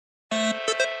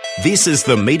This is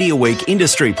the Mediaweek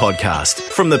Industry Podcast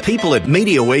from the people at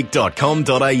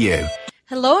mediaweek.com.au.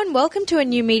 Hello and welcome to a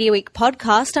new Mediaweek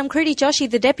podcast. I'm Kruti, Joshi,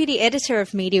 the Deputy Editor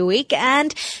of Mediaweek,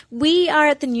 and we are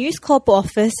at the News Corp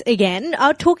office again,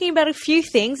 talking about a few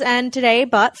things and today,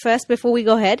 but first, before we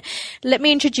go ahead, let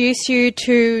me introduce you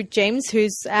to James,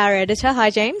 who's our editor.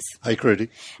 Hi, James. Hey, Kruti.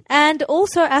 And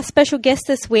also our special guest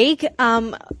this week,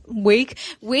 Vogue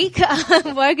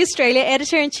Australia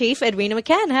Editor-in-Chief, Edwina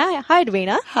McCann. Hi,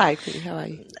 Edwina. Hi, Kruti. How are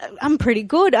you? I'm pretty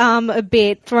good. A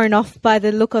bit thrown off by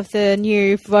the look of the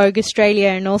new Vogue Australia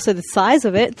and also the size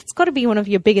of it. It's got to be one of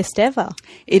your biggest ever.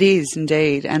 It is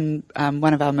indeed, and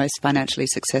one of our most financially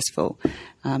successful.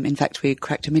 In fact, we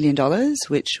cracked $1 million,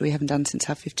 which we haven't done since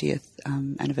our 50th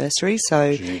anniversary,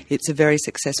 so it's a very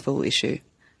successful issue.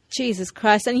 Jesus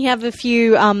Christ. And you have a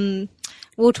few...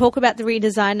 We'll talk about the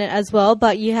redesign as well,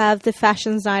 but you have the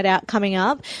Fashions Night Out coming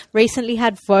up. Recently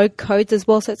had Vogue codes as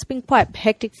well, so it's been quite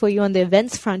hectic for you on the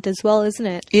events front as well, isn't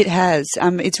it? It has.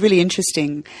 It's really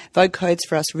interesting. Vogue codes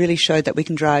for us really showed that we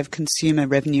can drive consumer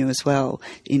revenue as well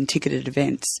in ticketed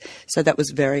events. So that was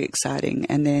very exciting.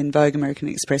 And then Vogue American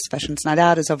Express Fashions Night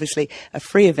Out is obviously a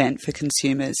free event for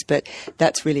consumers, but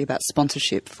that's really about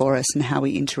sponsorship for us and how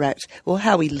we interact or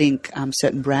how we link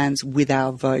certain brands with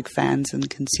our Vogue fans and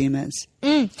consumers.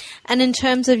 And in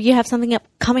terms of, you have something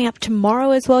coming up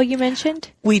tomorrow as well, you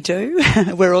mentioned? We do.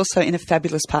 We're also in a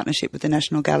fabulous partnership with the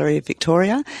National Gallery of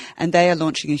Victoria, and they are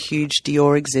launching a huge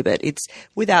Dior exhibit. It's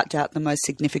without doubt the most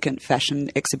significant fashion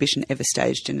exhibition ever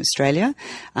staged in Australia,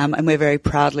 and we're very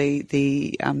proudly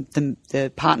the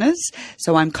partners.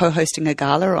 So I'm co-hosting a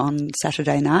gala on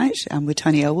Saturday night with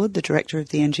Tony Elwood, the director of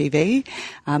the NGV,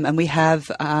 and we have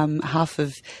half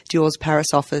of Dior's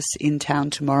Paris office in town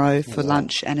tomorrow for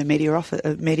lunch and a media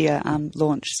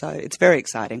launch. So it's very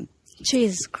exciting.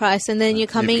 Jesus Christ. And then you're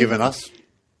coming... You've given us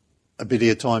a bit of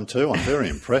your time too. I'm very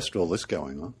impressed with all this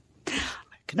going on. I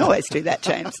can always do that,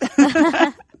 James.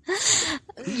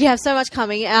 You have so much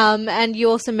coming. And you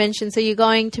also mentioned, so you're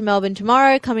going to Melbourne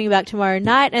tomorrow, coming back tomorrow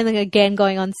night, and then again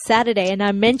going on Saturday. And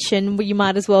I mentioned you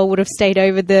might as well would have stayed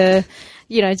over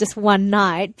just one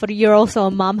night, but you're also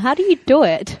a mum. How do you do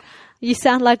it? You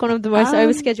sound like one of the most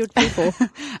overscheduled people.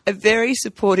 A very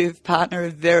supportive partner,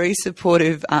 a very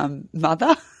supportive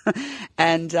mother,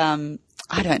 and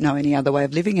I don't know any other way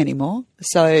of living anymore.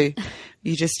 So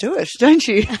you just do it, don't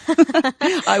you?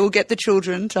 I will get the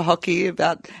children to hockey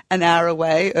about an hour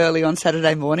away early on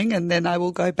Saturday morning, and then I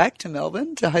will go back to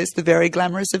Melbourne to host the very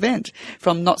glamorous event,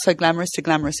 from not so glamorous to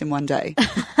glamorous in one day.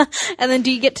 And then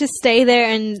do you get to stay there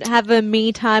and have a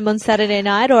me time on Saturday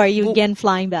night, or are you again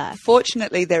flying back?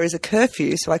 Fortunately, there is a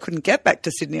curfew, so I couldn't get back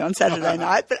to Sydney on Saturday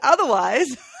night, but otherwise...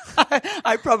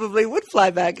 I probably would fly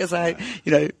back, as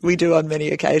we do on many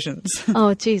occasions.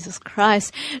 Oh, Jesus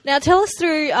Christ. Now tell us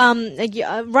through,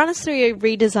 run us through your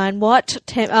redesign. What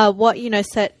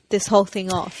set this whole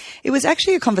thing off? It was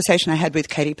actually a conversation I had with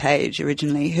Katie Page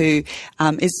originally, who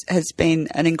has been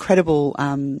an incredible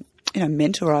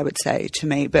mentor, I would say, to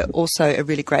me, but also a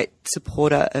really great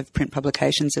supporter of print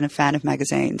publications and a fan of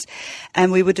magazines.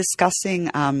 And we were discussing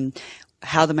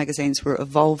how the magazines were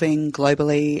evolving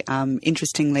globally.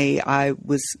 Interestingly, I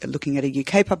was looking at a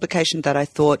UK publication that I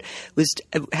thought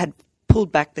had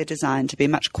pulled back their design to be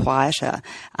much quieter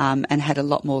and had a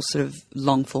lot more sort of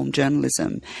long-form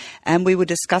journalism. And we were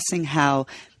discussing how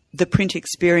the print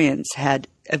experience had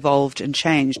evolved and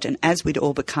changed, and as we'd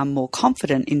all become more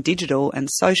confident in digital and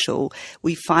social,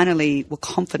 we finally were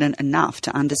confident enough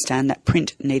to understand that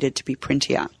print needed to be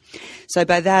printier. So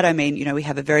by that I mean, we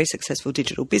have a very successful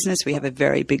digital business, we have a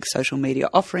very big social media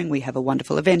offering, we have a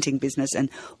wonderful eventing business, and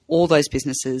all those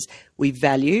businesses we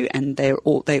value, and they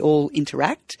all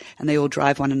interact and they all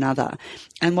drive one another.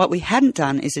 And what we hadn't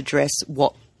done is address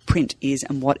what print is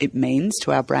and what it means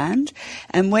to our brand.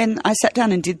 And when I sat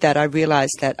down and did that, I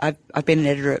realised that I've been an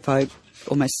editor at Vogue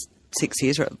almost 6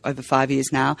 years, or over 5 years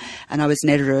now, and I was an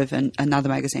editor of another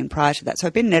magazine prior to that. So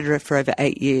I've been an editor for over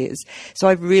 8 years. So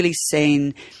I've really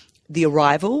seen the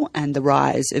arrival and the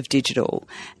rise of digital.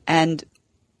 And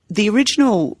the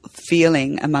original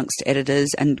feeling amongst editors,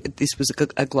 and this was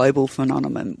a global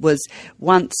phenomenon, was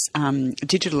once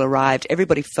digital arrived,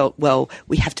 everybody felt, well,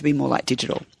 we have to be more like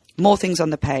digital. More things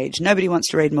on the page. Nobody wants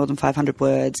to read more than 500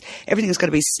 words. Everything's got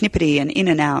to be snippety and in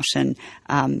and out. And,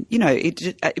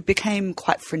 it became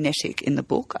quite frenetic in the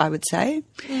book, I would say.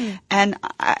 And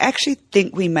I actually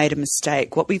think we made a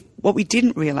mistake. What we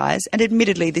didn't realise, and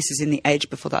admittedly this is in the age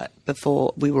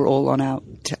before we were all on our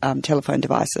telephone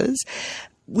devices,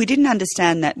 we didn't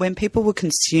understand that when people were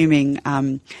consuming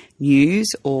news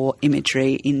or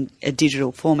imagery in a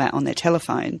digital format on their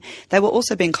telephone, they were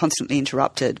also being constantly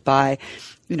interrupted by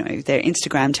their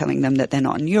Instagram telling them that they're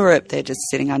not in Europe. They're just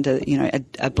sitting under,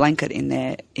 a blanket in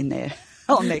their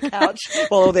on their couch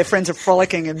while all their friends are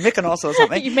frolicking in Mykonos or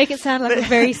something. You make it sound like a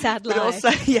very sad life.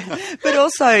 But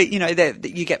also, you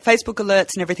get Facebook alerts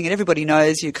and everything, and everybody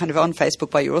knows you're kind of on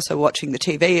Facebook, but you're also watching the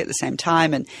TV at the same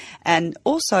time, and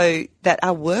also that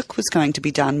our work was going to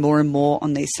be done more and more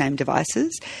on these same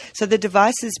devices. So the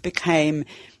devices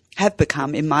have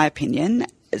become, in my opinion,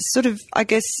 sort of, I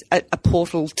guess, a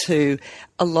portal to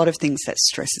a lot of things that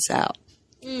stress us out.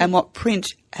 And what print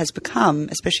has become,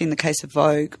 especially in the case of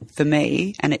Vogue for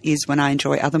me, and it is when I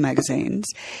enjoy other magazines,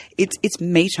 it's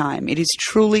me time. It is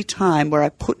truly time where I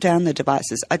put down the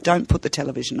devices. I don't put the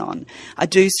television on. I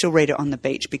do still read it on the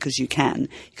beach because you can.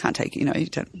 You can't take, you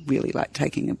don't really like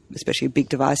taking, especially a big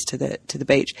device to the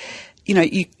beach.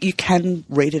 You can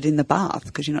read it in the bath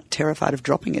because you're not terrified of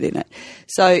dropping it in it.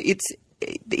 So it's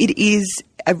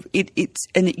a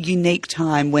unique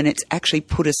time when it's actually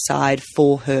put aside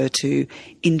for her to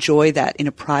enjoy that in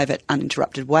a private,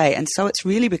 uninterrupted way. And so it's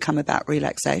really become about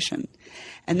relaxation.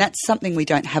 And that's something we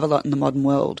don't have a lot in the modern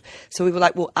world. So we were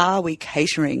like, well, are we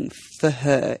catering for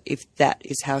her if that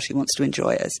is how she wants to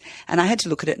enjoy us? And I had to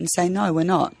look at it and say, no, we're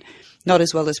not. Not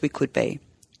as well as we could be.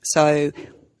 So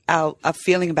our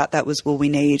feeling about that was, well, we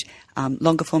need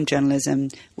longer form journalism.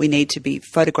 We need to be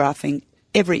photographing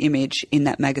every image in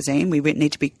that magazine. We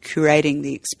need to be curating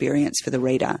the experience for the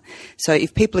reader. So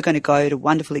if people are going to go to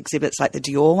wonderful exhibits like the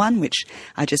Dior one, which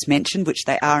I just mentioned, which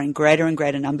they are in greater and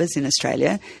greater numbers in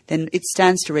Australia, then it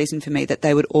stands to reason for me that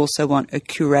they would also want a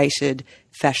curated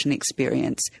fashion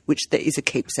experience, which there is a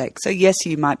keepsake. So yes,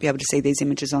 you might be able to see these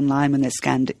images online when they're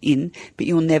scanned in, but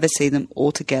you'll never see them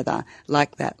all together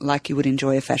like that, like you would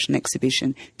enjoy a fashion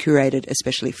exhibition curated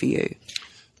especially for you.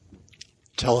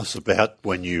 Tell us about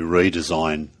when you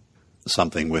redesign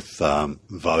something with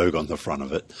Vogue on the front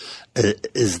of it.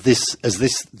 Is this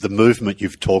the movement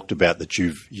you've talked about that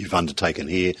you've undertaken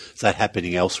here? Is that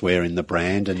happening elsewhere in the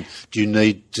brand? And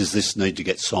does this need to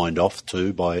get signed off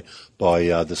too by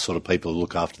the sort of people who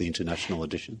look after the international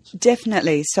editions?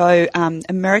 Definitely. So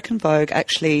American Vogue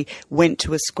actually went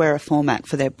to a squarer format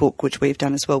for their book, which we've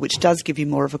done as well, which does give you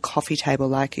more of a coffee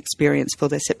table-like experience for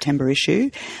their September issue.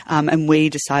 And we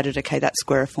decided, okay, that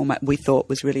squarer format we thought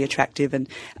was really attractive and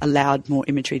allowed more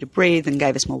imagery to breathe and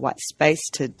gave us more white space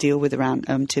to deal with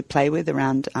around, to play with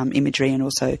around imagery and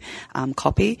also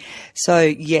copy. So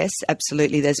yes,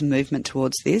 absolutely, there's a movement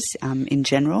towards this in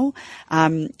general.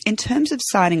 In terms of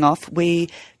signing off, we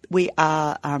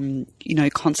are,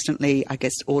 constantly, I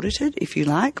guess, audited, if you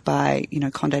like, by,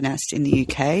 Condé Nast in the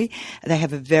UK. They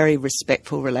have a very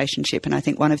respectful relationship. And I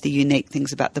think one of the unique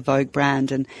things about the Vogue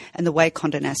brand and the way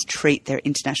Condé Nast treat their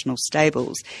international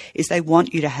stables is they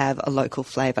want you to have a local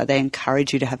flavour. They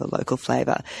encourage you to have a local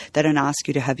flavour. They don't ask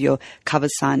you to have your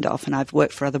covers signed off. And I've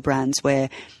worked for other brands where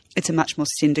it's a much more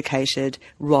syndicated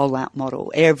rollout model.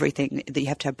 Everything that you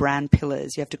have to have brand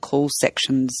pillars, you have to call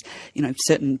sections,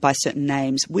 by certain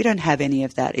names. We don't have any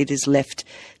of that. It is left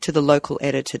to the local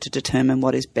editor to determine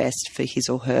what is best for his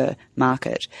or her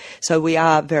market. So we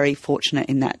are very fortunate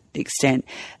in that extent,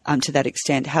 to that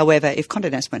extent. However, if Condé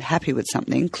Nast weren't happy with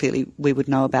something, clearly we would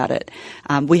know about it.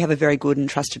 We have a very good and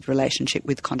trusted relationship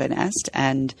with Condé Nast,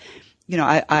 and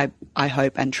I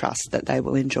hope and trust that they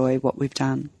will enjoy what we've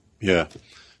done. Yeah.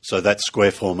 So that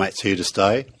square format's here to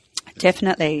stay?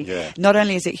 Definitely. Yeah. Not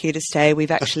only is it here to stay,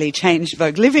 we've actually changed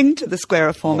Vogue Living to the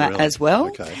squarer format as well,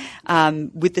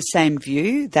 with the same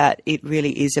view that it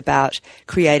really is about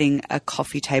creating a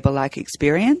coffee table-like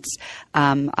experience.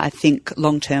 I think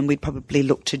long-term we'd probably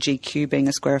look to GQ being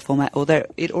a squarer format, although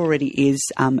it already is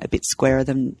a bit squarer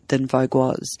than Vogue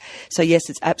was. So yes,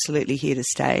 it's absolutely here to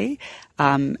stay.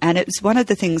 And it's one of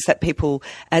the things that people,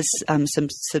 as some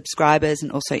subscribers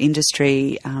and also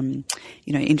industry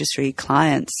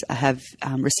clients have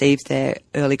received their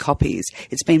early copies.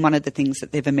 It's been one of the things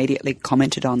that they've immediately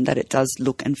commented on, that it does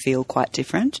look and feel quite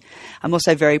different. I'm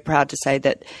also very proud to say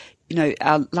that,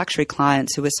 our luxury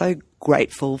clients who are so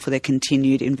grateful for their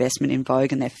continued investment in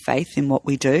Vogue and their faith in what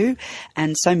we do.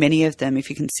 And so many of them, if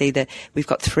you can see that we've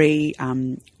got 3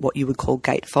 what you would call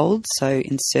gatefolds, so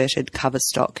inserted cover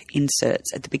stock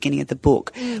inserts at the beginning of the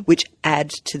book, which add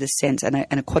to the sense, and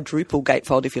a quadruple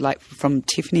gatefold, if you like, from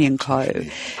Tiffany & Co.,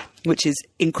 which is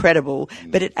incredible,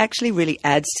 but it actually really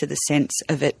adds to the sense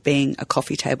of it being a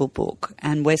coffee table book.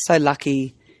 And we're so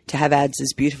lucky to have ads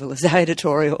as beautiful as our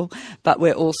editorial, but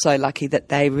we're also lucky that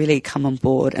they really come on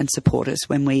board and support us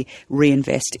when we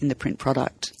reinvest in the print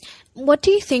product. What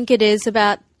do you think it is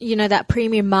about, that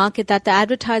premium market that the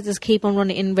advertisers keep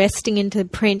on investing into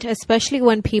print, especially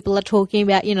when people are talking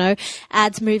about,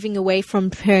 ads moving away from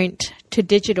print to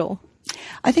digital?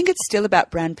 I think it's still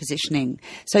about brand positioning.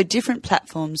 So different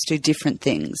platforms do different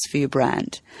things for your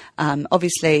brand.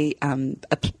 Obviously,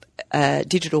 a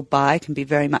digital buy can be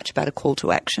very much about a call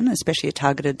to action, especially a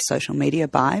targeted social media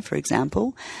buy, for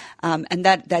example. And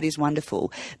that is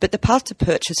wonderful. But the path to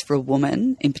purchase for a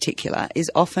woman in particular is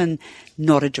often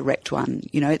not a direct one.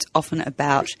 You know, it's often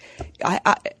about,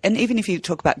 and even if you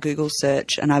talk about Google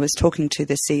search, and I was talking to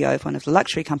the CEO of one of the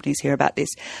luxury companies here about this,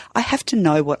 I have to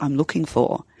know what I'm looking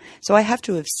for. So I have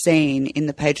to have seen in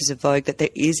the pages of Vogue that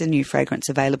there is a new fragrance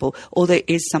available, or there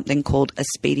is something called a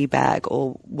speedy bag,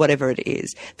 or whatever it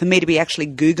is, for me to be actually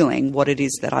Googling what it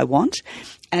is that I want.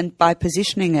 And by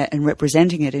positioning it and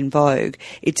representing it in Vogue,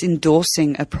 it's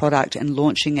endorsing a product and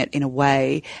launching it in a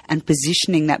way and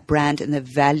positioning that brand and the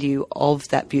value of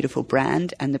that beautiful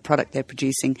brand and the product they're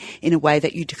producing in a way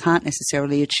that you can't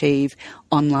necessarily achieve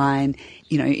online,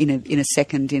 you know, in a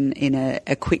second, in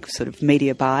a quick sort of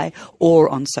media buy or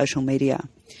on social media.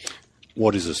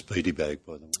 What is a speedy bag,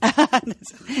 by the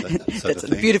way? That's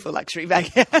a beautiful luxury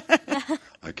bag.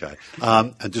 Okay.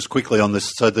 And just quickly on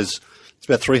this, so it's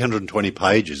about 320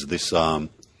 pages this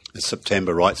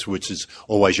September, right? So which is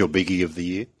always your biggie of the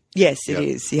year. Yes, it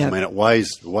is. Yeah. I mean, it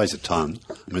weighs a ton.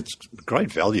 I mean, it's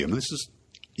great value. I mean, this is,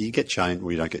 you get change.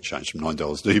 Well, you don't get change from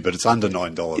 $9, do you? But it's under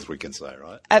 $9, we can say,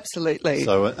 right? Absolutely.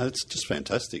 So it's just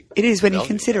fantastic. It is when you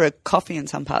consider a coffee in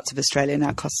some parts of Australia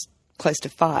now costs close to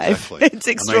 $5. Exactly. It's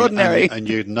extraordinary. And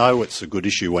you know it's a good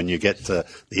issue when you get to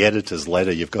the editor's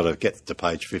letter. You've got to get to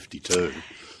page 52.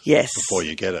 Yes. Before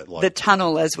you get it. Like, the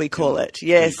tunnel, as we call it.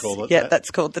 Yes. Call it that? That's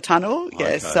called the tunnel.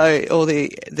 Yes. Okay. So all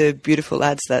the beautiful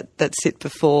ads that sit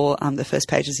before the first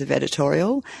pages of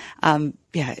editorial.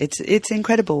 It's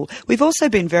incredible. We've also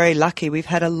been very lucky. We've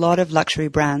had a lot of luxury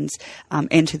brands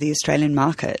enter the Australian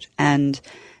market, and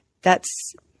that's,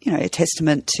 you know, a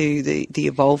testament to the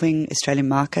evolving Australian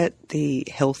market, the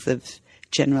health of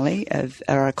generally of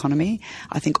our economy.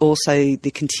 I think also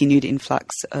the continued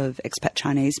influx of expat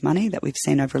Chinese money that we've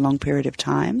seen over a long period of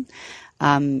time.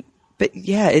 But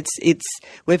yeah,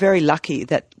 we're very lucky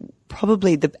that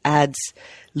probably the ads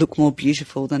look more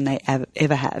beautiful than they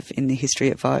ever have in the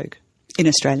history of Vogue in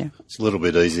Australia. It's a little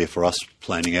bit easier for us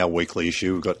planning our weekly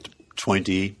issue. We've got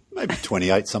 20, maybe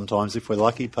 28 sometimes if we're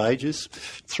lucky, pages.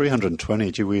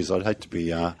 320, gee whiz, I'd hate to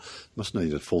be, must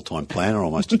need a full-time planner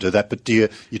almost to do that. But you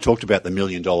talked about the $1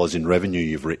 million in revenue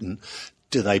you've written.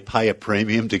 Do they pay a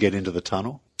premium to get into the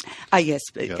tunnel? Yes,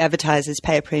 advertisers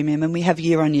pay a premium, and we have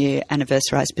year-on-year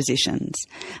anniversarised positions.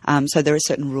 So there are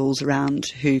certain rules around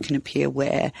who can appear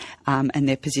where, and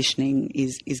their positioning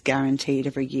is guaranteed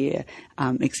every year,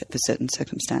 except for certain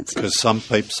circumstances. Because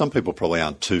some people probably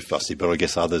aren't too fussy, but I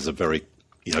guess others are very,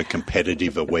 you know,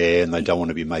 competitive aware, and they don't want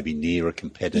to be maybe near a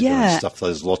competitor and stuff.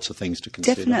 There's lots of things to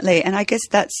consider. Definitely. And I guess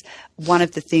that's one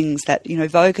of the things that, you know,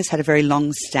 Vogue has had a very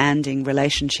long-standing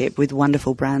relationship with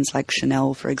wonderful brands like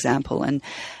Chanel, for example.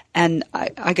 And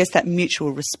I guess that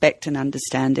mutual respect and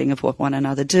understanding of what one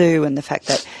another do, and the fact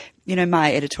that, you know,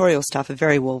 my editorial staff are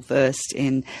very well versed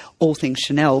in all things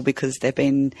Chanel because they've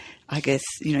been, I guess,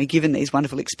 you know, given these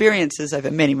wonderful experiences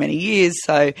over many, many years.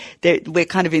 So we're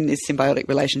kind of in this symbiotic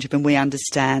relationship, and we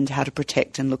understand how to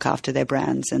protect and look after their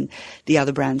brands and the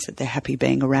other brands that they're happy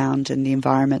being around and the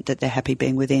environment that they're happy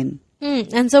being within.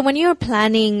 And so when you're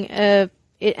planning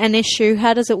an issue,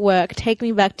 how does it work? Take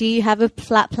me back. Do you have a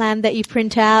flat plan that you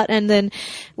print out and then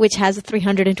which has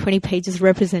 320 pages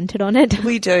represented on it?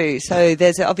 We do. So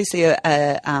there's obviously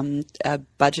a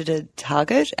budgeted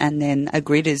target, and then a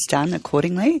grid is done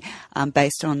accordingly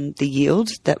based on the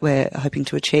yield that we're hoping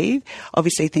to achieve.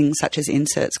 Obviously things such as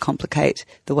inserts complicate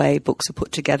the way books are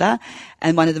put together.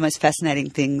 And one of the most fascinating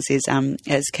things is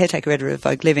as caretaker editor of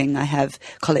Vogue Living, I have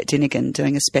Colette Dinnigan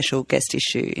doing a special guest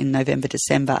issue in November,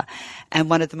 December.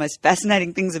 And one of the most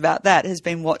fascinating things about that has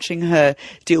been watching her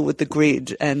deal with the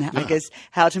grid. And I guess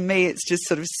how to me it's just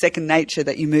sort of second nature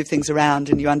that you move things around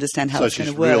and you understand how it's going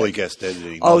to work. So she's really guest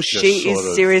editing. Oh, she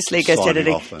is seriously guest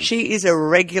editing. She is a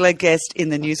regular guest in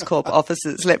the News Corp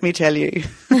offices, let me tell you.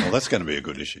 Well, that's going to be a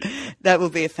good issue. That will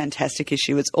be a fantastic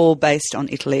issue. It's all based on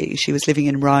Italy. She was living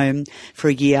in Rome for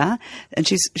a year, and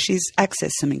she's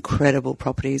accessed some incredible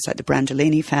properties like the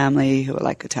Brandolini family, who are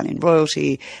like Italian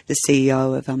royalty, the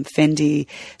CEO of Fendi.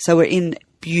 So we're in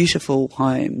beautiful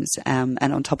homes, and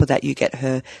on top of that you get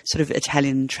her sort of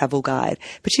Italian travel guide.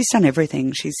 But she's done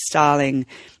everything. She's styling, you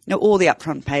know, all the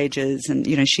upfront pages, and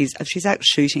you know she's out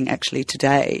shooting actually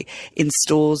today in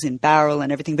stores in Barrel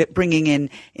and everything, but bringing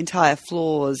in entire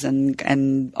floors and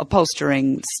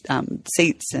upholstering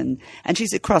seats, and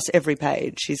she's across every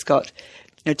page. She's got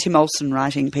Tim Olsen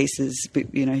writing pieces,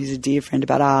 he's a dear friend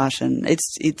about art, and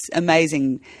it's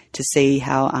amazing to see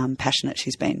how passionate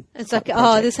she's been. It's like,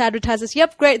 this advertises,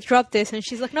 yep, great, drop this. And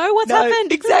she's like, no, what's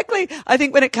happened? Exactly. I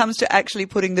think when it comes to actually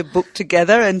putting the book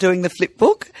together and doing the flip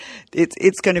book,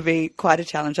 it's going to be quite a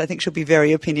challenge. I think she'll be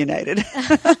very opinionated.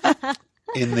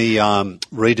 In the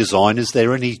redesign, is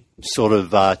there any sort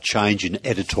of change in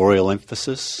editorial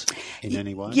emphasis in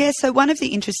any way? Yeah, so one of the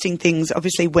interesting things,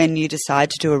 obviously, when you decide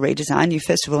to do a redesign, you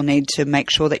first of all need to make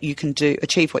sure that you can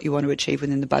achieve what you want to achieve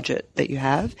within the budget that you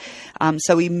have.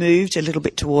 So we moved a little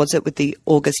bit towards it with the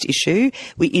August issue.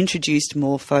 We introduced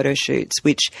more photo shoots,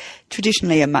 which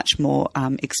traditionally are much more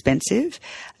expensive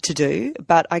to do.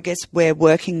 But I guess we're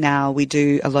working now, we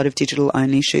do a lot of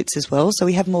digital-only shoots as well. So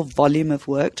we have more volume of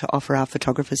work to offer our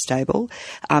photographers stable,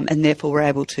 and therefore we're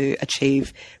able to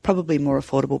achieve probably more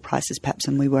affordable prices perhaps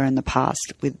than we were in the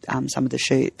past with some of the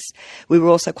shoots. We were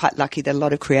also quite lucky that a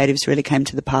lot of creatives really came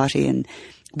to the party and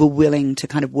were willing to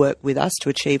kind of work with us to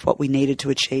achieve what we needed to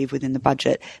achieve within the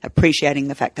budget, appreciating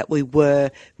the fact that we were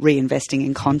reinvesting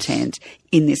in content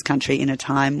in this country in a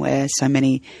time where so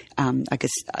many,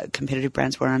 competitive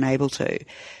brands were unable to.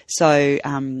 So,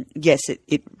 yes,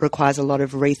 it requires a lot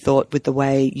of rethought with the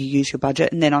way you use your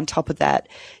budget. And then on top of that,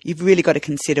 you've really got to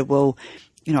consider,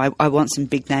 I want some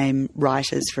big name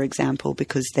writers, for example,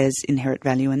 because there's inherent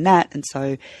value in that. And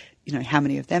so, how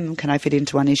many of them can I fit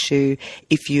into one issue?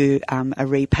 If you are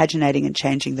repaginating and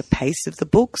changing the pace of the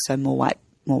book, so more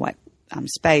white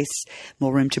space,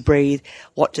 more room to breathe,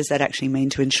 what does that actually mean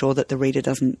to ensure that the reader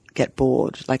doesn't get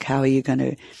bored? Like, how are you going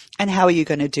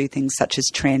to do things such as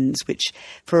trends, which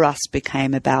for us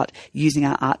became about using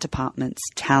our art department's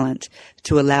talent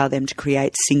to allow them to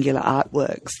create singular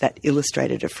artworks that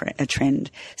illustrated a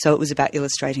trend. So it was about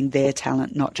illustrating their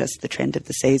talent, not just the trend of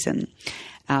the season.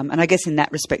 And I guess in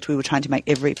that respect, we were trying to make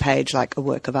every page like a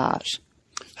work of art.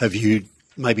 Have you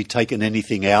maybe taken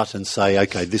anything out and say,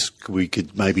 okay, we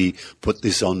could maybe put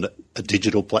this on a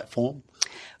digital platform?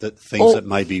 That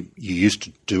maybe you used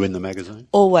to do in the magazine?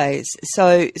 Always.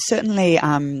 So certainly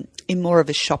in more of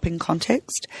a shopping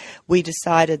context, we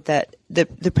decided that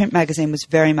the print magazine was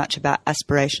very much about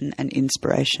aspiration and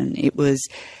inspiration. It was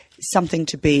something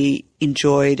to be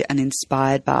enjoyed and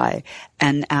inspired by,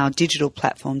 and our digital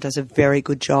platform does a very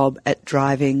good job at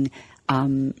driving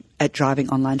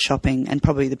online shopping, and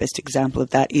probably the best example of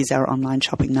that is our online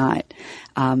shopping night.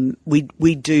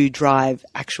 We do drive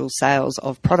actual sales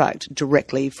of product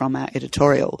directly from our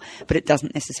editorial, but it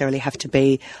doesn't necessarily have to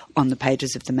be on the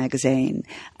pages of the magazine.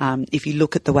 If you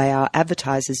look at the way our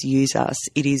advertisers use us,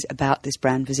 it is about this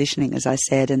brand positioning, as I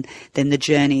said, and then the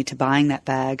journey to buying that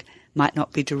bag might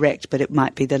not be direct, but it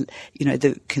might be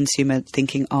the consumer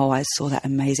thinking, oh, I saw that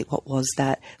amazing, what was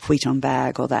that Vuitton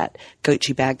bag or that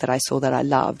Gucci bag that I saw that I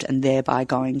loved, and thereby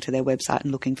going to their website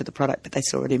and looking for the product, but they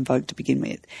saw it in Vogue to begin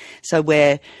with. So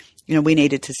we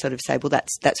needed to sort of say, well,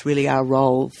 that's really our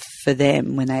role for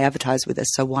them when they advertise with us,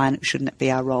 so why shouldn't it be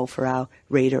our role for our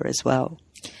reader as well?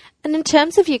 And in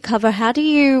terms of your cover, how do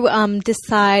you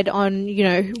decide on,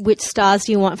 which stars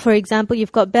you want? For example,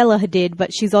 you've got Bella Hadid,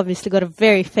 but she's obviously got a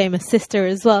very famous sister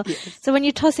as well. Yes. So when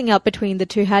you're tossing up between the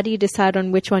two, how do you decide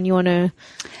on which one you want to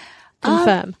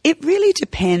confirm? It really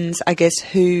depends, I guess,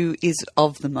 who is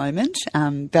of the moment.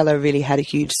 Bella really had a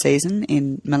huge season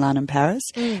in Milan and Paris,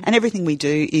 and everything we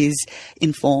do is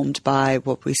informed by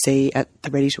what we see at the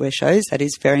ready-to-wear shows. That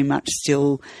is very much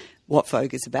still what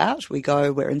Vogue is about.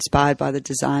 We're inspired by the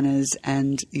designers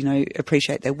and,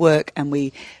 appreciate their work, and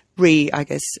we we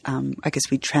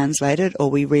translate it or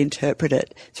we reinterpret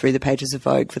it through the pages of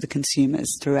Vogue for the consumers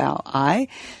through our eye.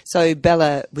 So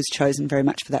Bella was chosen very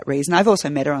much for that reason. I've also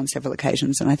met her on several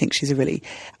occasions, and I think she's a really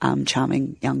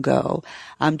charming young girl.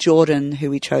 Jordan, who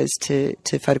we chose to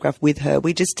photograph with her,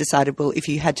 we just decided, well, if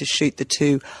you had to shoot the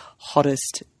two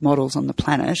hottest models on the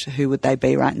planet, who would they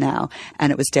be right now?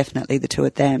 And it was definitely the two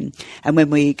of them. And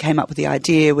when we came up with the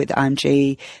idea with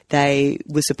IMG, they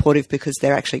were supportive because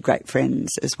they're actually great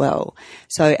friends as well.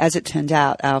 So as it turned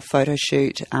out, our photo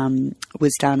shoot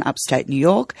was done upstate New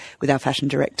York with our fashion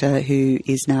director, who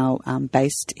is now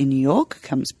based in New York,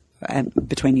 comes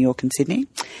between New York and Sydney.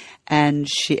 And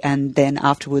then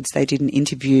afterwards they did an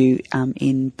interview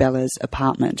in Bella's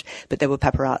apartment, but there were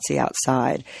paparazzi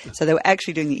outside. So they were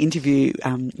actually doing the interview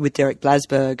with Derek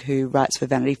Blasberg, who writes for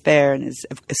Vanity Fair and is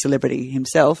a celebrity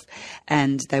himself.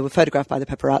 And they were photographed by the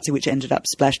paparazzi, which ended up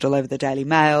splashed all over the Daily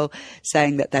Mail,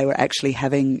 saying that they were actually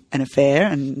having an affair.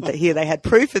 And that here they had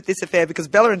proof of this affair because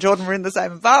Bella and Jordan were in the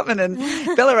same apartment, and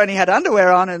Bella only had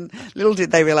underwear on. And little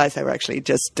did they realise they were actually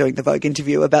just doing the Vogue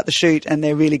interview about the shoot, and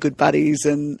they're really good buddies.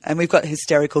 And we've got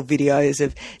hysterical videos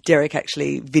of Derek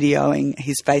actually videoing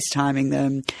his FaceTiming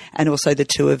them, and also the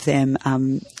two of them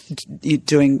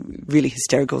doing really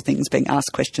hysterical things, being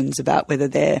asked questions about whether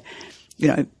they're,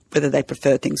 whether they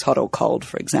prefer things hot or cold,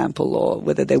 for example, or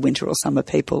whether they're winter or summer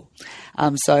people.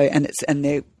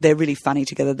 They're really funny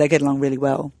together. They get along really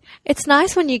well. It's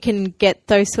nice when you can get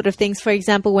those sort of things. For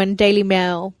example, when Daily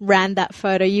Mail ran that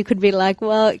photo, you could be like,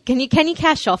 well, can you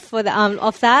cash off for the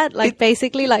off that? Like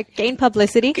basically like gain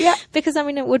publicity. Yeah. Because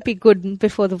it would be good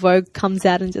before the Vogue comes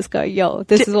out and just go, yo,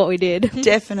 this is what we did.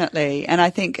 Definitely. And I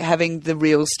think having the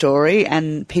real story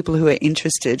and people who are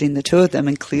interested in the two of them,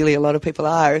 and clearly a lot of people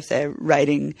are if they're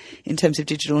rating in terms of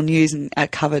digital news and are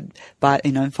covered by,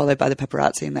 followed by the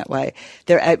paparazzi in that way.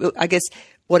 They're able, I guess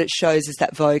what it shows is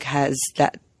that Vogue has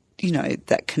that,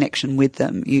 that connection with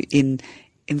them. In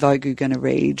Vogue, you're going to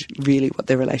read really what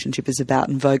their relationship is about,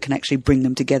 and Vogue can actually bring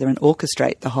them together and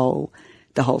orchestrate the whole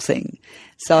thing.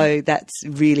 So that's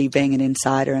really being an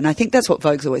insider. And I think that's what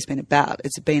Vogue's always been about.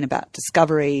 It's been about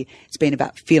discovery. It's been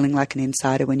about feeling like an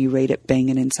insider when you read it, being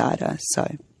an insider.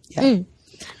 So, yeah. Mm.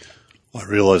 I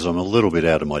realise I'm a little bit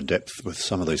out of my depth with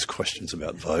some of these questions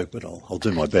about Vogue, but I'll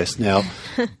do my best. Now,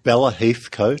 Bella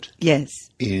Heathcote yes,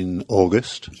 in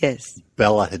August. Yes.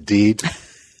 Bella Hadid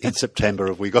in September.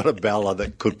 Have we got a Bella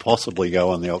that could possibly go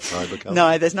on the October cover?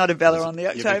 No, there's not a Bella on the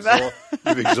October.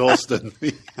 You've exhausted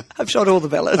me. I've shot all the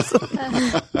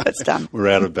Bellas. That's done. We're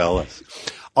out of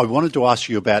Bellas. I wanted to ask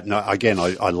you about,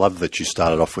 I love that you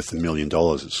started off with $1 million.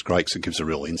 It's great because it gives a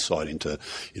real insight into,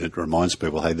 it reminds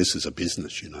people, hey, this is a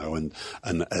business,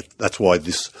 and that's why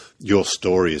your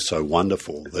story is so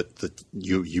wonderful, that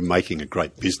you're making a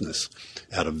great business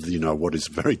out of, what is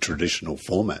a very traditional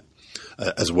format,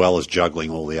 as well as juggling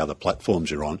all the other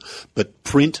platforms you're on. But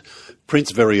print's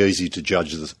very easy to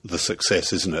judge the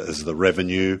success, isn't it, as the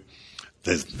revenue.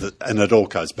 And it all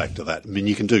goes back to that. I mean,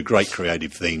 you can do great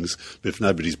creative things, but if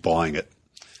nobody's buying it,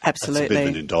 absolutely, that's a bit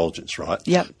of an indulgence, right?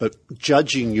 Yep. But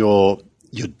judging your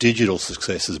digital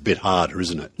success is a bit harder,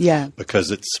 isn't it? Yeah. Because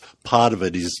it's part of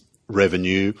it is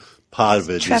revenue, part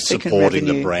of it is supporting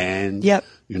the brand. Yep.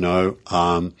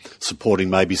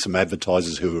 Supporting maybe some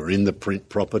advertisers who are in the print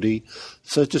property.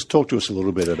 So just talk to us a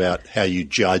little bit about how you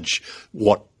judge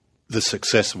the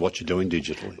success of what you're doing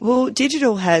digitally. Well,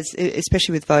 digital has,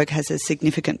 especially with Vogue, has a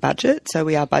significant budget. So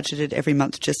we are budgeted every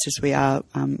month just as we are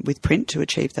with print to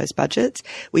achieve those budgets.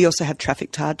 We also have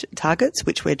traffic targets,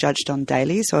 which we're judged on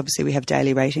daily. So obviously we have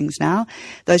daily ratings now.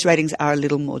 Those ratings are a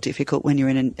little more difficult when you're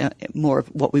in more of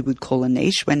what we would call a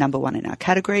niche. We're number one in our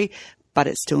category, but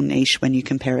it's still niche when you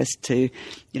compare us to,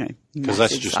 because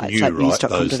that's just sites new, like right?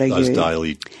 Those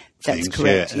daily That's things.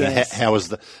 correct, Yeah. yes. How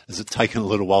has it taken a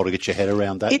little while to get your head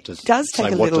around that? It does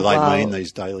take a little while. What do they mean,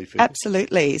 these daily figures?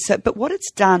 Absolutely. But what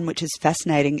it's done, which is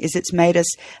fascinating, is it's made us,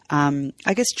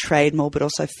 trade more, but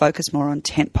also focus more on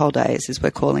tentpole days, as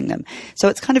we're calling them. So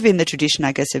it's kind of in the tradition,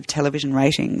 I guess, of television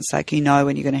ratings. Like, when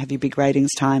you're going to have your big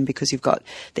ratings time because you've got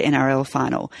the NRL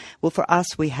final. Well, for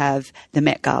us, we have the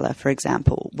Met Gala, for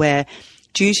example, where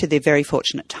due to the very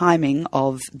fortunate timing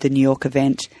of the New York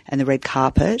event and the red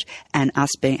carpet and us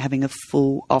having a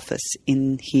full office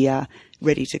in here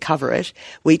ready to cover it,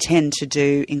 we tend to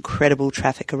do incredible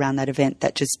traffic around that event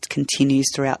that just continues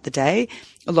throughout the day,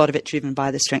 a lot of it driven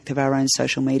by the strength of our own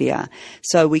social media.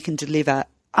 So we can deliver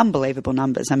unbelievable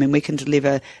numbers. I mean, we can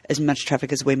deliver as much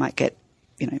traffic as we might get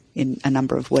in a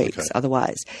number of weeks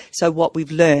otherwise. So what we've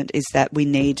learned is that we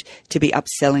need to be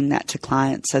upselling that to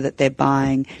clients so that they're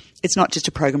buying. It's not just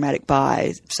a programmatic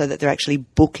buy, so that they're actually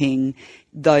booking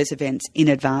those events in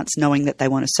advance, knowing that they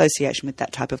want association with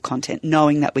that type of content,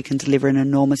 knowing that we can deliver an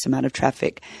enormous amount of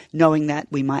traffic, knowing that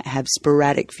we might have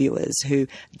sporadic viewers who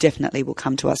definitely will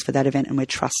come to us for that event and we're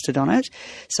trusted on it.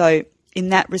 So in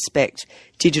that respect,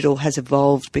 digital has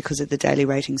evolved because of the daily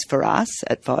ratings for us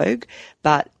at Vogue,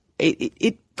 but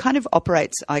it kind of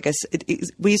operates, I guess,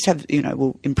 we used to have,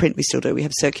 in print we still do, we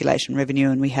have circulation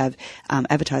revenue and we have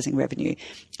advertising revenue.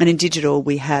 And in digital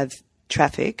we have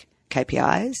traffic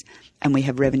KPIs and we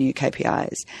have revenue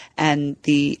KPIs. And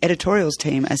the editorials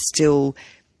team are still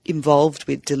involved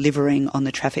with delivering on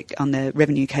the traffic, on the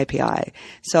revenue KPI.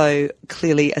 So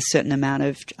clearly a certain amount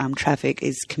of traffic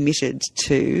is committed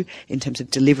to in terms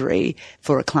of delivery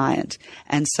for a client.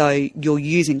 And so you're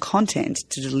using content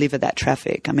to deliver that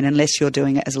traffic. I mean, unless you're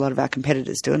doing it as a lot of our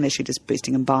competitors do, unless you're just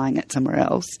boosting and buying it somewhere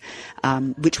else,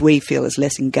 which we feel is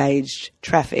less engaged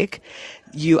traffic,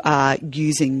 you are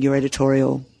using your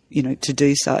editorial, to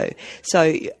do so.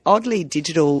 So oddly,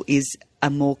 digital is a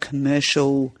more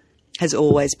commercial, has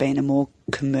always been a more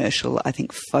commercial, I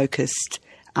think, focused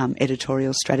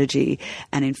editorial strategy.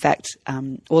 And in fact,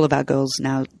 all of our girls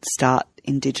now start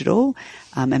in digital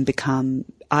and become,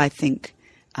 I think,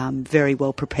 very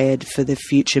well prepared for the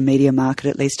future media market,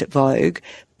 at least at Vogue,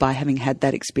 by having had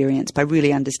that experience, by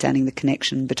really understanding the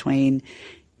connection between,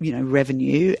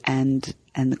 revenue and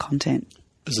the content.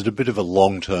 Is it a bit of a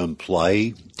long-term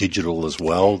play, digital as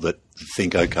well, that you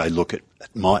think, okay, look, it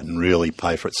mightn't really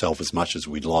pay for itself as much as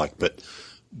we'd like, but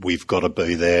we've got to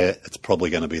be there. It's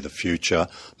probably going to be the future.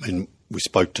 I mean, we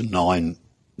spoke to Nine,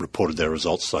 reported their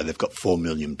results today. They've got 4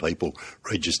 million people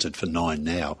registered for Nine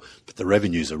now, but the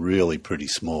revenues are really pretty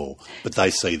small. But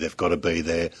they see they've got to be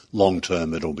there.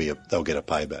 Long-term, they'll get a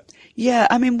payback. Yeah,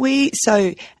 I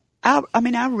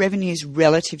mean, our revenues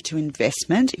relative to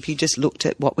investment, if you just looked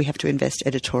at what we have to invest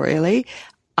editorially,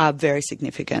 are very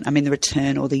significant. I mean, the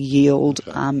return or the yield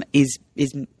is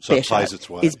so better. It pays its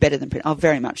way. Is better than print. Oh,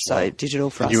 very much so. Right. Digital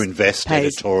for us. You invest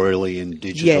editorially in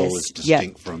digital. Yes, is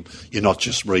distinct from, you're not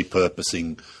just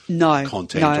repurposing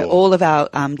content. No, all of our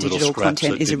digital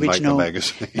content is original.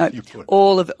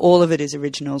 All of it is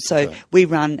original. So we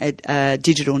run a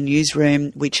digital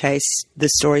newsroom. We chase the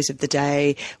stories of the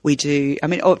day. We do,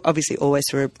 obviously always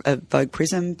through a Vogue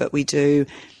prism, but we do.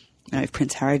 If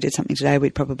Prince Harry did something today,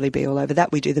 we'd probably be all over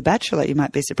that. We do The Bachelor. You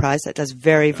might be surprised. That does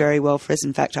very, very well for us.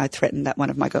 In fact, I threatened that one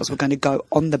of my girls were going to go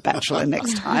on The Bachelor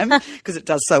next time because it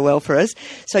does so well for us.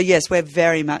 So, yes, we're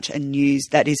very much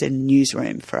that is a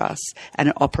newsroom for us, and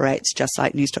it operates just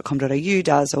like news.com.au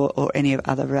does or any of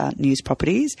other news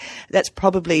properties. That's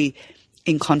probably,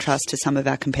 in contrast to some of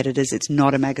our competitors, it's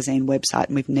not a magazine website,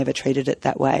 and we've never treated it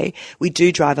that way. We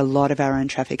do drive a lot of our own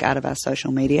traffic out of our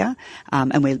social media,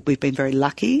 and we've been very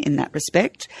lucky in that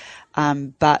respect.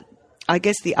 But I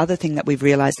guess the other thing that we've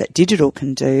realised that digital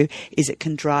can do is it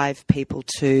can drive people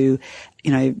to,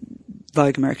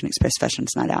 Vogue American Express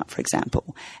Fashions Night Out, for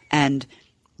example. And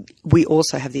we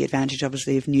also have the advantage,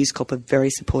 obviously, of News Corp are very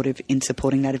supportive in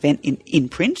supporting that event in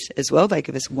print as well. They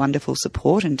give us wonderful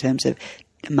support in terms of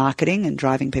marketing and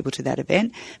driving people to that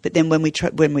event. But then when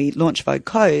we launched Vogue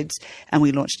Codes and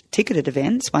we launched ticketed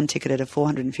events, one ticket at a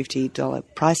 $450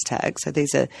 price tag, so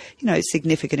these are,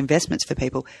 significant investments for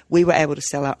people, we were able to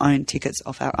sell our own tickets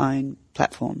off our own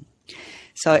platform.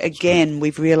 So again,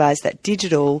 we've realised that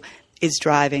digital is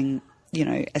driving,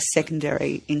 a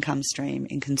secondary income stream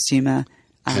in consumer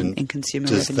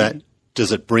revenue.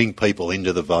 Does it bring people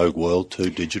into the Vogue world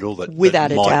to digital?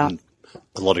 Without a doubt.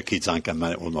 A lot of kids aren't going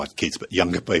to, well, not kids, but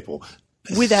younger people.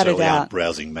 Without a doubt. Aren't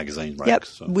browsing magazine racks. Yep,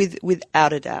 so.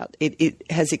 Without a doubt. It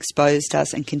has exposed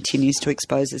us and continues to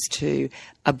expose us to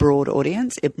a broad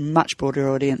audience, a much broader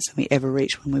audience than we ever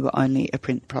reached when we were only a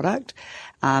print product.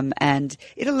 And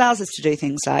it allows us to do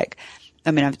things like,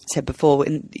 I've said before,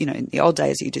 in the old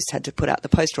days, you just had to put out the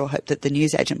poster or hope that the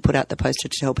newsagent put out the poster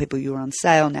to tell people you were on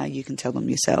sale. Now you can tell them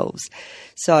yourselves.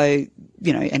 So,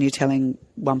 and you're telling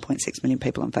 1.6 million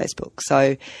people on Facebook.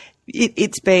 So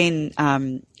it's been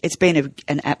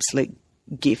an absolute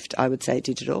gift, I would say,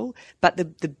 digital. But the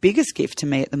biggest gift to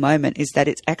me at the moment is that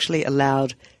it's actually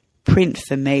allowed print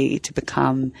for me to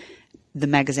become the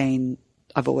magazine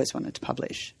I've always wanted to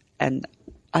publish. And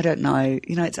I don't know,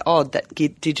 it's odd that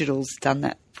digital's done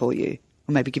that for you,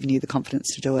 or maybe given you the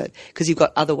confidence to do it, because you've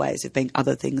got other ways of being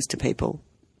other things to people.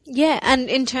 Yeah, and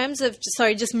in terms of,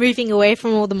 just moving away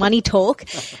from all the money talk,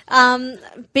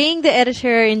 being the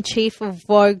editor-in-chief of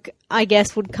Vogue, I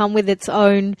guess, would come with its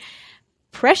own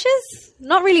pressures?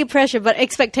 Not really pressure, but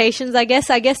expectations, I guess.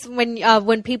 I guess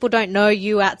when people don't know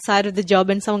you outside of the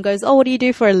job and someone goes, "Oh, what do you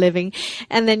do for a living?"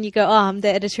 And then you go, "Oh, I'm the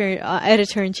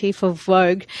editor-in-chief of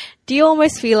Vogue." Do you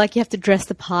almost feel like you have to dress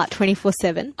the part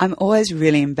 24/7? I'm always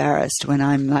really embarrassed when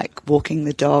I'm walking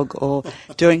the dog or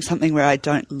doing something where I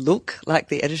don't look like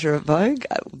the editor of Vogue,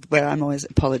 where I'm always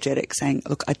apologetic saying,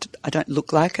 "Look, I don't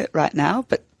look like it right now,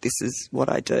 but this is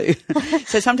what I do."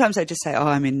 So sometimes I just say, "Oh,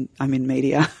 I'm in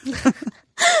media."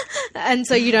 And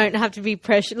so you don't have to be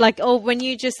pressured, when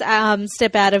you just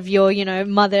step out of your,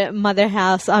 mother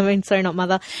house. Not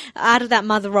mother, out of that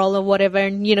mother role or whatever,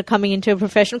 and coming into a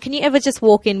professional. Can you ever just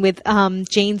walk in with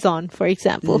jeans on, for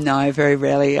example? No, very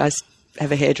rarely. I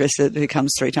have a hairdresser who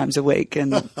comes 3 times a week,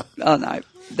 and oh no,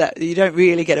 that you don't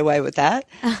really get away with that.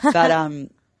 But and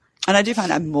I do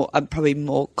find I'm probably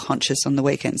more conscious on the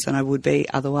weekends than I would be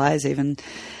otherwise, even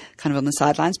kind of on the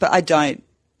sidelines. But I don't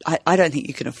think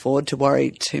you can afford to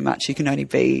worry too much. You can only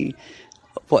be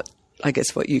what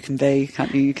you can be,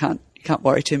 can't you? You can't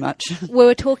worry too much. We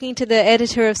were talking to the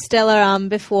editor of Stella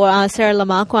before, Sarah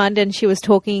Lamarquand, and she was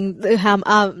talking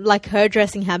her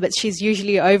dressing habits. She's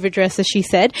usually overdressed, as she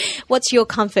said. What's your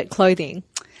comfort clothing?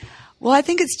 Well, I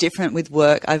think it's different with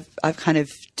work. I've kind of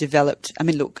developed. I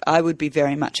mean, look, I would be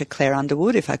very much a Claire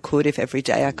Underwood if every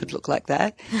day I could look like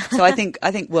that. So I think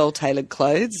well tailored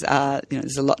clothes are,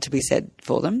 there's a lot to be said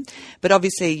for them. But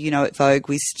obviously, at Vogue,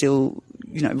 we still,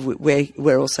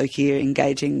 we're also here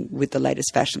engaging with the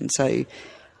latest fashion. So you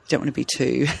don't want to be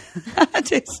too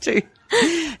too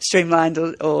streamlined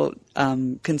or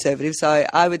conservative. So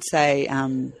I would say.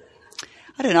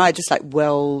 I don't know, I just like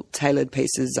well-tailored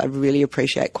pieces. I really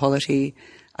appreciate quality.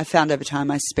 I found over time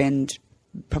I spend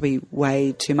probably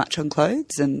way too much on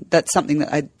clothes, and that's something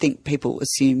that I think people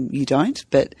assume you don't,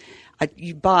 but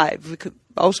you buy.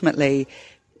 Ultimately,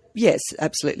 yes,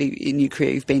 absolutely, in your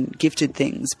career you've been gifted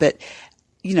things, but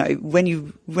when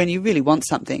you really want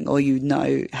something or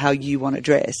how you want to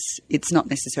dress, it's not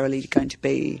necessarily going to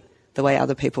be the way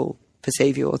other people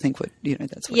perceive you or think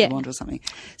that's what you want or something.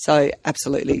 So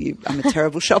absolutely, I'm a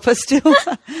terrible shopper still.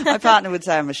 My partner would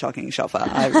say I'm a shocking shopper.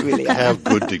 I really am. How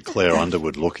good did Claire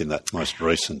Underwood look in that most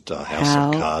recent House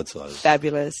of Cards?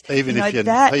 Fabulous. Even if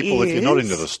you're not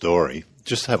into the story,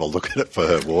 just have a look at it for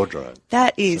her wardrobe.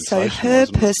 That is. So her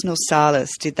personal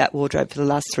stylist did that wardrobe for the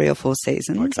last 3 or 4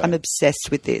 seasons. Okay. I'm obsessed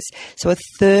with this. So a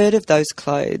third of those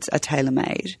clothes are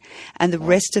tailor-made and the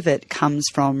rest of it comes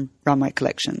from runway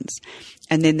collections.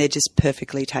 And then they're just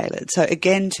perfectly tailored. So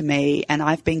again, to me, and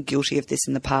I've been guilty of this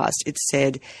in the past, it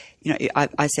said,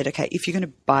 I said, okay, if you're going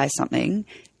to buy something,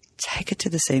 take it to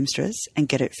the seamstress and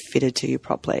get it fitted to you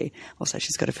properly. Also,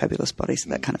 she's got a fabulous body, so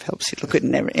that kind of helps you look good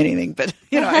in anything. But,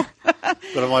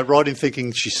 But am I right in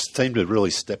thinking she seemed to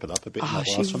really step it up a bit in the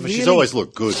last one? She's always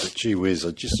looked good, but she was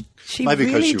maybe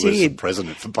because she was the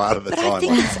president for part of the time.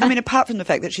 I mean, apart from the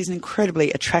fact that she's an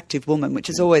incredibly attractive woman, which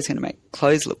is always going to make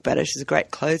clothes look better. She's a great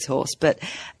clothes horse. But,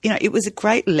 it was a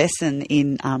great lesson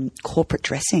in corporate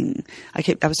dressing. I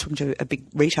was talking to a big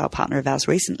retail partner of ours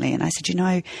recently, and I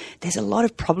said, there's a lot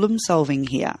of problem solving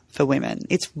here for women.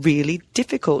 It's really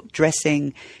difficult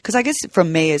dressing because I guess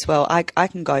from me as well, I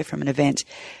can go from an event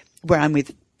where I'm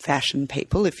with fashion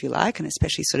people, if you like, and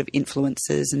especially sort of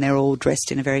influencers, and they're all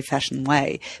dressed in a very fashion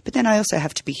way. But then I also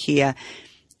have to be here.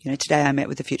 Today I met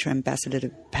with the future ambassador to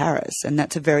Paris, and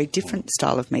that's a very different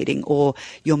style of meeting. Or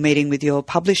you're meeting with your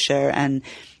publisher and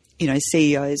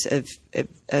CEOs of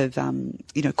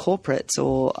corporates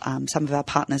or some of our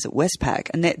partners at Westpac,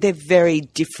 and they're very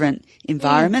different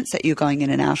environments that you're going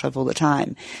in and out of all the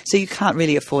time. So you can't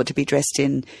really afford to be dressed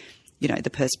in,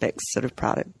 the Perspex sort of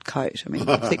Prada coat. I mean,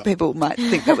 I think people might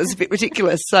think that was a bit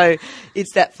ridiculous. So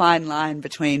it's that fine line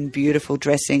between beautiful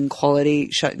dressing,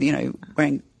 quality,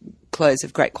 wearing clothes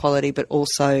of great quality, but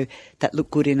also that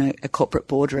look good in a corporate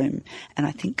boardroom. And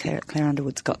I think Claire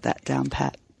Underwood's got that down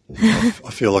pat. I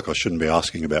feel like I shouldn't be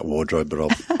asking about wardrobe,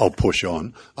 but I'll push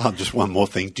on. Just one more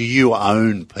thing. Do you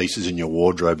own pieces in your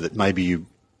wardrobe that maybe you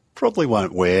probably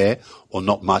won't wear or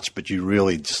not much, but you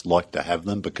really just like to have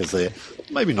them because they're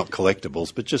maybe not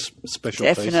collectibles, but just special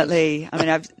pieces? Definitely. I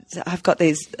mean, I've got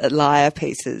these lyre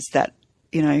pieces that,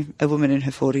 a woman in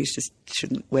her 40s just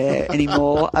shouldn't wear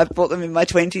anymore. I've bought them in my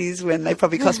 20s when they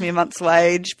probably cost me a month's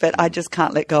wage, but I just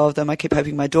can't let go of them. I keep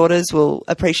hoping my daughters will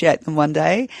appreciate them one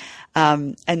day.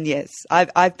 And yes,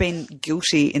 I've been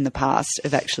guilty in the past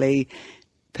of actually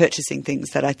purchasing things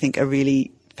that I think are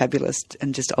really fabulous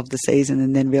and just of the season,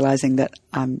 and then realising that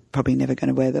I'm probably never going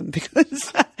to wear them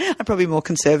because I'm probably more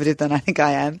conservative than I think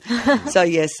I am. So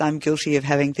yes, I'm guilty of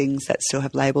having things that still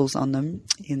have labels on them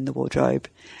in the wardrobe.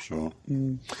 Sure.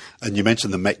 And you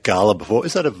mentioned the Met Gala before.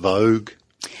 Is that a Vogue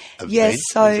event? Yes,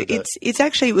 so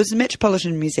it was the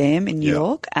Metropolitan Museum in New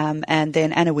York, and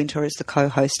then Anna Wintour is the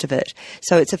co-host of it.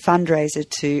 So it's a fundraiser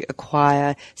to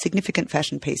acquire significant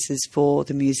fashion pieces for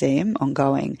the museum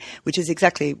ongoing, which is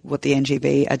exactly what the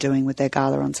NGV are doing with their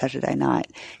gala on Saturday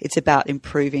night. It's about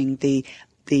improving the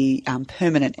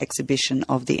permanent exhibition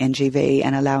of the NGV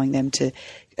and allowing them to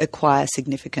acquire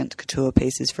significant couture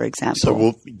pieces, for example.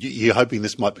 So you're hoping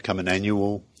this might become an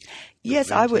annual?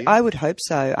 Yes, I would hope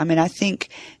so. I mean, I think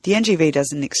the NGV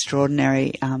does an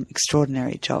extraordinary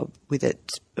job with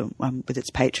its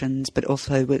patrons, but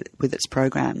also with its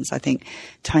programs. I think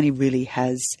Tony really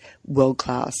has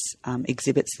world-class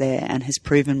exhibits there, and has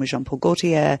proven with Jean Paul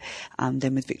Gaultier,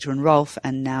 then with Victor and Rolf,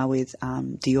 and now with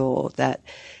Dior, that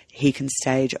he can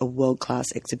stage a world-class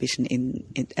exhibition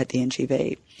at the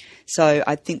NGV. So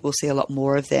I think we'll see a lot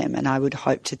more of them, and I would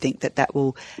hope to think that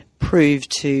will prove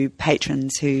to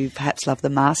patrons who perhaps love the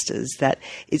masters that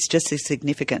it's just as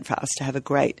significant for us to have a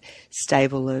great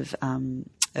stable of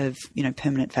of,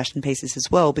 permanent fashion pieces as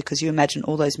well, because you imagine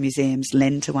all those museums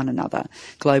lend to one another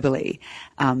globally.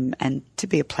 And to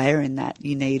be a player in that,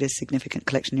 you need a significant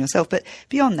collection yourself. But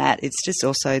beyond that, it's just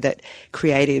also that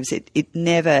creatives, it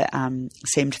never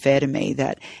seemed fair to me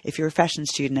that if you're a fashion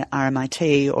student at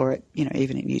RMIT or at,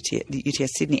 even at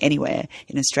UTS Sydney, anywhere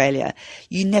in Australia,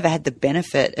 you never had the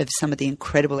benefit of some of the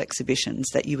incredible exhibitions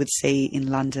that you would see in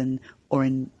London or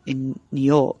in New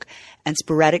York. And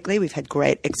sporadically, we've had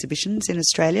great exhibitions in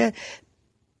Australia,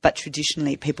 but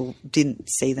traditionally people didn't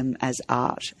see them as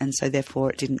art, and so therefore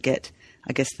it didn't get,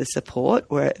 I guess, the support.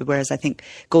 Whereas I think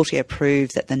Gaultier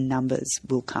proved that the numbers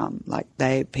will come. Like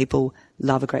people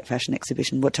love a great fashion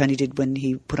exhibition. What Tony did when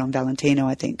he put on Valentino,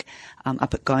 I think,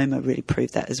 up at Goma really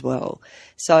proved that as well.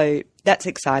 So that's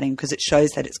exciting because it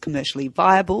shows that it's commercially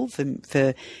viable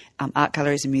for art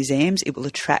galleries and museums. It will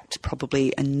attract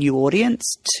probably a new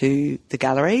audience to the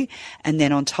gallery. And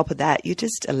then on top of that, you're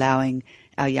just allowing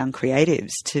our young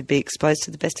creatives to be exposed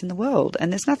to the best in the world.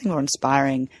 And there's nothing more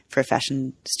inspiring for a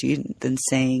fashion student than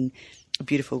seeing a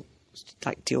beautiful,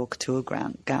 like, Dior couture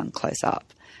gown close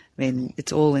up. I mean,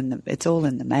 it's all in the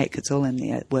make. It's all in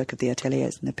the work of the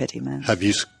ateliers and the petit mains. Have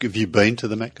you been to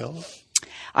the Met Gala?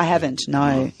 I haven't.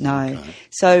 No. Okay.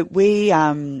 So we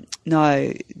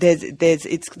no. There's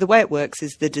it's the way it works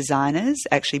is the designers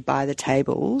actually buy the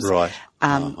tables. Right.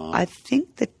 I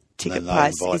think the ticket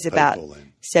price is about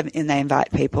 $7, and they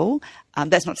invite people.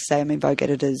 That's not to say, Vogue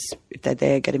editors, if they're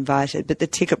there, get invited, but the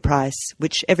ticket price,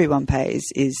 which everyone pays,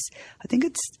 is, I think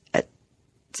it's at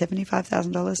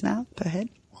 $75,000 now per head.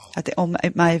 I think, or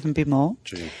it may even be more.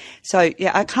 Gee. So,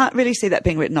 yeah, I can't really see that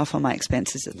being written off on my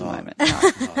expenses at the moment.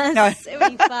 No.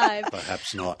 75.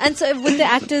 Perhaps not. And so would the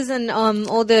actors and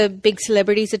all the big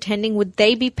celebrities attending, would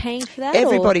they be paying for that?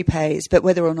 Everybody pays, but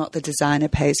whether or not the designer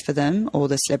pays for them or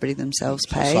the celebrity themselves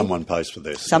pay. Someone pays for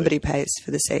their seat. Somebody pays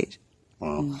for the seat.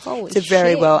 Wow. Holy It's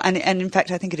very shit. well. And in fact,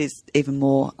 I think it is even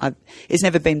more. It's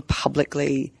never been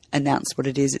publicly announced what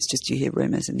it is. It's just you hear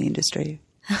rumours in the industry.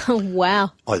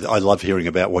 Wow. I love hearing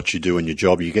about what you do in your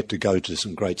job. You get to go to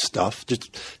some great stuff.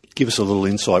 Just give us a little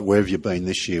insight. Where have you been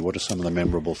this year? What are some of the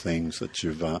memorable things that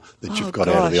you've got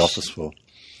out of the office for?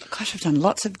 Gosh, I've done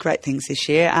lots of great things this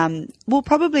year. Well,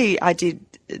 probably I did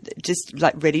just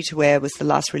like Ready to Wear was the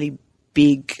last really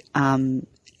big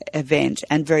event,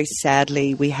 and very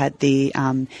sadly we had the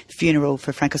funeral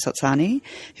for Franco Sozzani,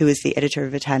 who was the editor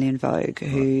of Italian Vogue,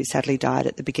 who sadly died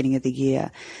at the beginning of the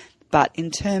year. But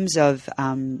in terms of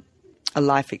a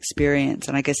life experience,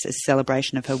 and I guess a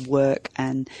celebration of her work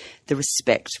and the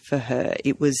respect for her,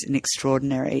 it was an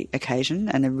extraordinary occasion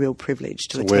and a real privilege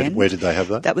to attend. Where did they have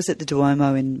that? That was at the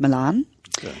Duomo in Milan.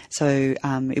 Okay. So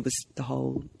it was the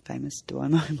whole famous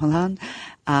Duomo in Milan.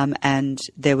 And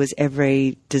there was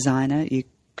every designer you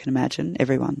can imagine,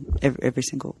 every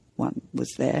single one was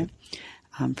there.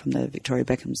 From the Victoria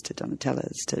Beckhams to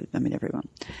Donatellas to, everyone.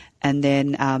 And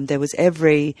then there was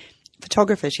every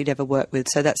photographer she'd ever worked with.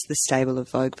 So that's the stable of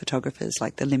Vogue photographers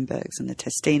like the Lindberghs and the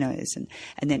Testinos. And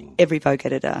then every Vogue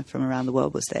editor from around the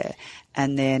world was there.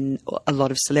 And then a lot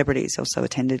of celebrities also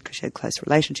attended because she had close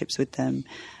relationships with them.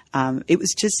 It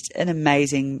was just an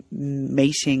amazing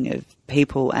meeting of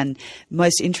people. And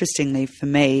most interestingly for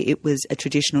me, it was a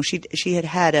traditional, she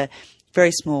had a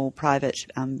very small private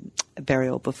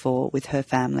burial before with her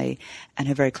family and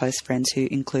her very close friends who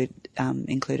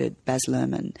included Baz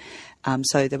Luhrmann.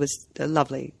 So there was a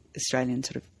lovely Australian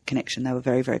sort of connection. They were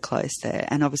very, very close there.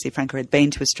 And obviously Franca had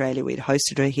been to Australia. We'd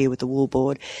hosted her here with the Wool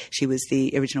Board. She was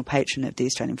the original patron of the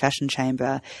Australian Fashion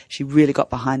Chamber. She really got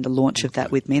behind the launch of that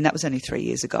with me, and that was only 3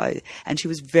 years ago. And she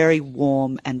was very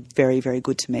warm and very, very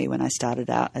good to me when I started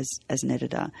out as an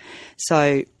editor.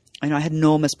 So I had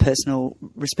enormous personal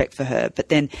respect for her. But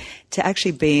then to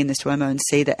actually be in this Duomo and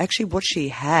see that actually what she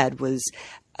had was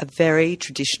a very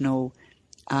traditional,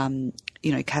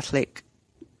 Catholic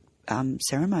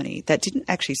ceremony that didn't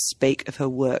actually speak of her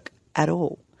work at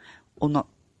all, or not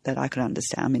that I could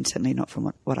understand. Certainly not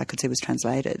from what I could see was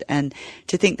translated. And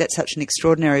to think that such an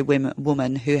extraordinary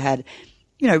woman who had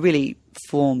really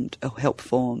helped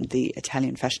form the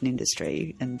Italian fashion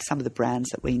industry and some of the brands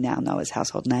that we now know as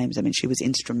household names. She was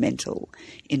instrumental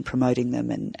in promoting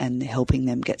them and helping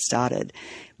them get started.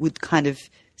 Would kind of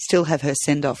still have her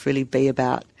send-off really be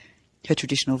about her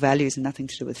traditional values and nothing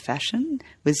to do with fashion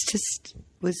was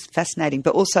fascinating,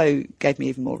 but also gave me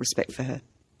even more respect for her.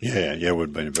 Yeah, it would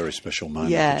have been a very special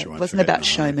moment. Yeah, it wasn't about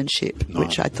showmanship,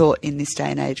 which I thought in this day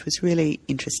and age was really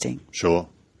interesting. Sure,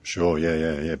 yeah.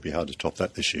 It'd be hard to top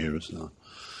that this year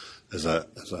as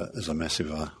a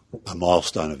massive a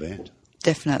milestone event.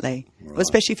 Definitely, Right. Well,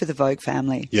 especially for the Vogue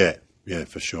family. Yeah,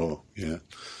 for sure. Yeah,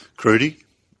 Kruti,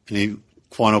 any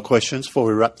Final questions before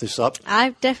we wrap this up?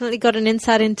 I've definitely got an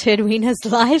insight into Edwina's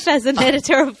life as an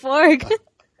editor of Vogue.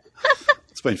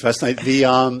 It's been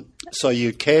fascinating. So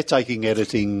you're caretaking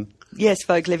editing Yes,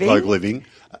 Vogue Living. Vogue Living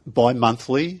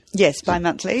bi-monthly? Yes,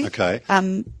 bi-monthly. Okay.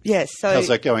 Yes. So How's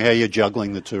that going? How are you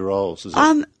juggling the two roles?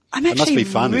 I'm It must actually be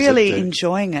fun, really is it?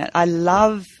 enjoying it.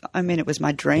 It was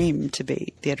my dream to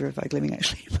be the editor of Vogue Living,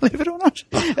 actually, believe it or not,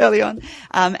 early on.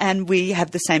 And we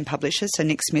have the same publisher, so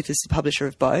Nick Smith is the publisher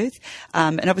of both.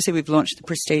 And obviously we've launched the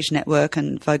Prestige Network,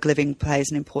 and Vogue Living plays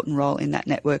an important role in that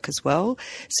network as well.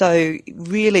 So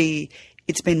really,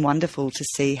 it's been wonderful to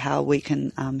see how we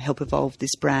can help evolve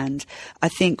this brand. I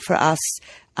think for us,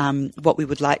 what we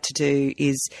would like to do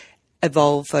is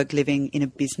evolve Vogue Living in a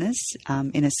business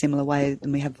in a similar way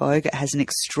than we have Vogue. It has an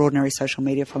extraordinary social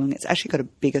media following. It's actually got a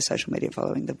bigger social media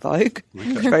following than Vogue, which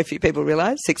very few people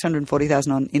realise,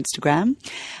 640,000 on Instagram.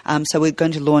 So we're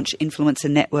going to launch influencer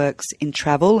networks in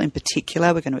travel in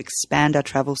particular. We're going to expand our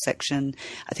travel section.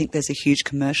 I think there's a huge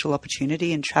commercial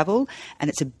opportunity in travel,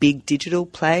 and it's a big digital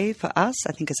play for us.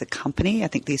 I think as a company, I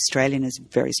think the Australian is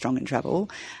very strong in travel,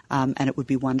 and it would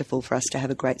be wonderful for us to have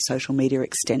a great social media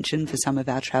extension for some of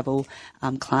our travel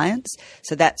clients.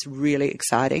 So that's really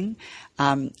exciting.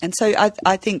 And so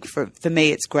I think for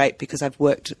me it's great because I've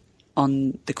worked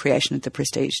on the creation of the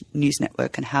Prestige News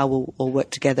Network and how we'll all work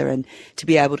together, and to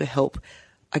be able to help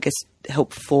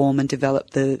form and develop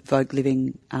the Vogue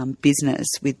Living business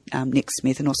with Nick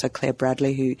Smith and also Claire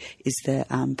Bradley, who is the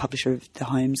publisher of the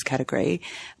Homes category,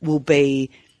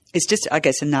 it's just, I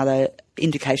guess, another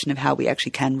indication of how we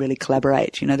actually can really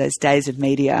collaborate. You know, those days of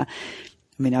media.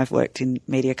 I mean, I've worked in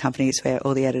media companies where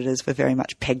all the editors were very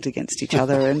much pegged against each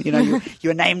other, and, you know, you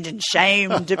were named and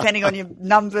shamed depending on your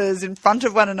numbers in front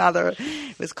of one another.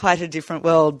 It was quite a different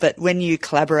world. But when you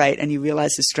collaborate and you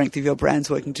realise the strength of your brands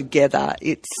working together,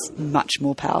 it's much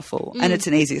more powerful, and it's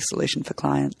an easier solution for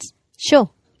clients. Sure.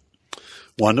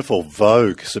 Wonderful.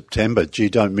 Vogue, September. Gee,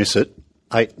 don't miss it.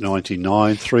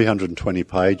 $8.99, 320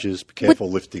 pages. Be careful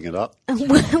lifting it up.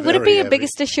 Would it be your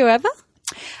biggest issue ever?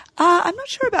 I'm not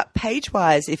sure about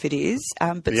page-wise if it is,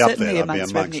 but Be up certainly there,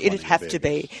 amongst amongst revenue, one it'd of have your to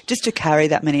be. Just to carry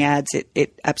that many ads,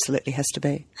 it absolutely has to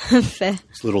be. Fair.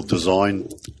 It's a little design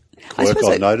I work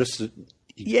suppose I've noticed.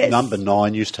 Yes. Number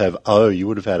 9 used to have O. You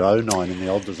would have had 09 in the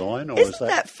old design, or Isn't is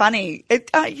that funny?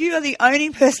 You are the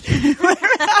only person.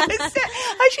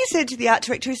 I actually said to the art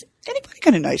director, "Is anybody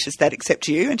going to notice that except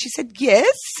you?" And she said,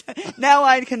 "Yes." Now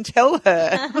I can tell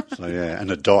her. So yeah, and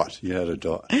a dot. You had a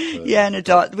dot. Yeah, and a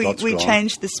dot. We Dot's gone.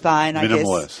 changed the spine, I guess.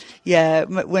 Minimalist. Yeah,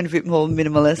 went a bit more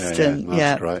minimalist.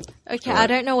 That's great. Okay, I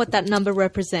don't know what that number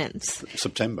represents.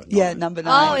 September. 9. Yeah, number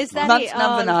 9. Oh, is that Month it?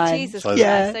 number 9. Jesus So Christ,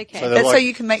 that- okay. so That's they're so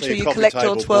you can make so sure your you collect coffee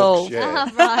all table 12. books, yeah.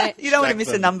 Right. You don't want to Stack miss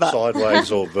a them number.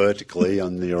 sideways or vertically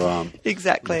on your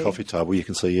Exactly. the coffee table. You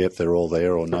can see, if they're all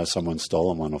there, or no, someone's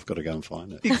stolen one. I've got to go and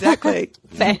find it. Exactly.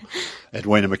 Fair.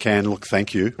 Edwina McCann, look,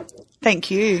 thank you.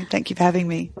 Thank you. Thank you for having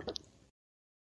me.